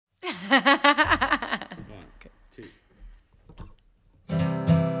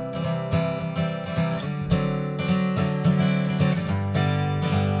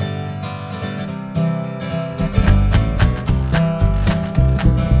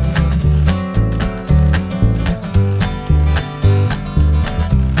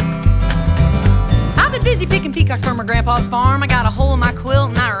former grandpa's farm. I got a hole in my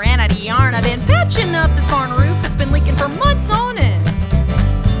quilt and I ran out of yarn. I've been patching up this barn roof that's been leaking for months on end.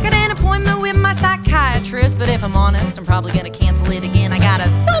 Got an appointment with my psychiatrist, but if I'm honest, I'm probably gonna cancel it again. I gotta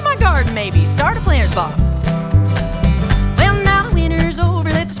sow my garden, maybe start a planter's box. Well, now the winter's over,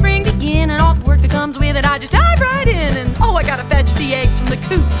 let the spring begin, and all the work that comes with it, I just dive right in. And oh, I gotta fetch the eggs from the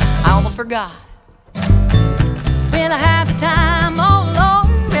coop, I almost forgot. Will I have the time, oh Lord,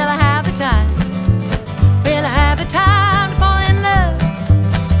 will I have the time? Will I have the time to fall in love?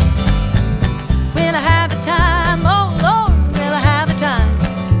 Will I have the time, oh Lord, will I have the time?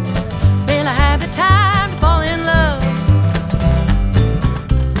 Will I have the time to fall in love?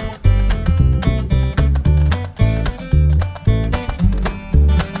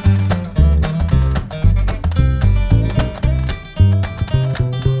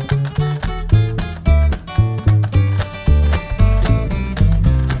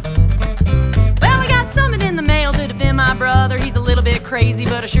 Brother, he's a little bit crazy,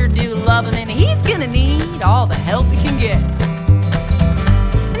 but I sure do love him, and he's gonna need all the help he can get.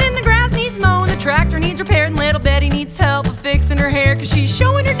 And then the grass needs mowing, the tractor needs repaired, and little Betty needs help with fixing her hair, 'cause she's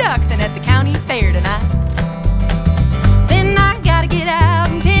showing her ducks then at the county fair tonight. Then I gotta get out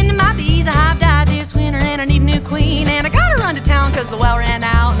and tend to my bees. I have died this winter and I need a new queen, and I gotta run to town 'cause the well ran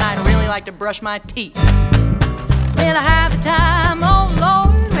out and I'd really like to brush my teeth. Will I have the time, oh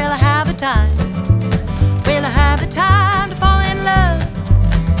Lord, will I have the time? Will I have the time to fall in love?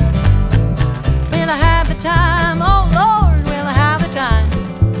 Will I have the time, oh Lord, will I have the time?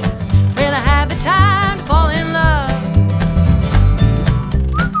 Will I have the time to fall in love?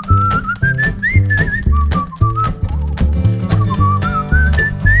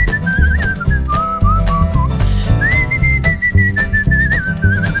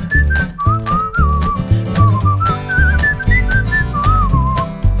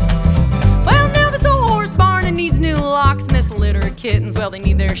 Kittens, well, they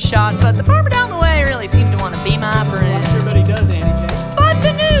need their shots, but the farmer down the way really seems to want to be my friend. Well, everybody does, Andi. But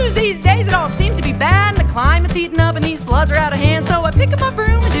the news these days, it all seems to be bad, and the climate's heating up, and these floods are out of hand. So I pick up my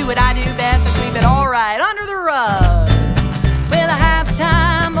broom and do what I do best, I sweep it all right under the rug. Will I have the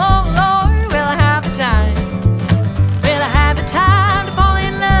time, oh Lord, will I have the time? Will I have the time to fall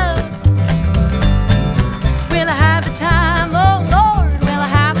in love? Will I have the time, oh Lord, will I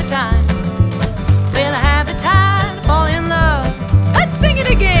have the time? Will I have the time to fall in love? Let's sing it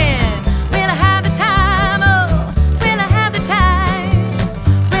again. Will I have the time? Oh, will I have the time?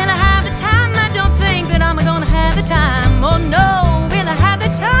 Will I have the time? I don't think that I'm gonna have the time. Oh no, will I have the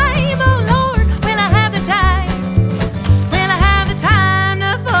time? Oh Lord, will I have the time? Will I have the time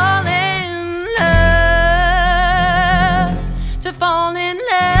to fall in love? To fall in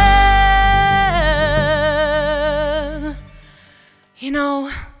love. You know,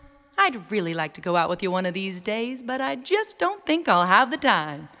 I'd really like to go out with you one of these days, but I just don't think I'll have the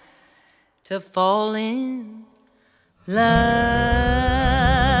time to fall in love.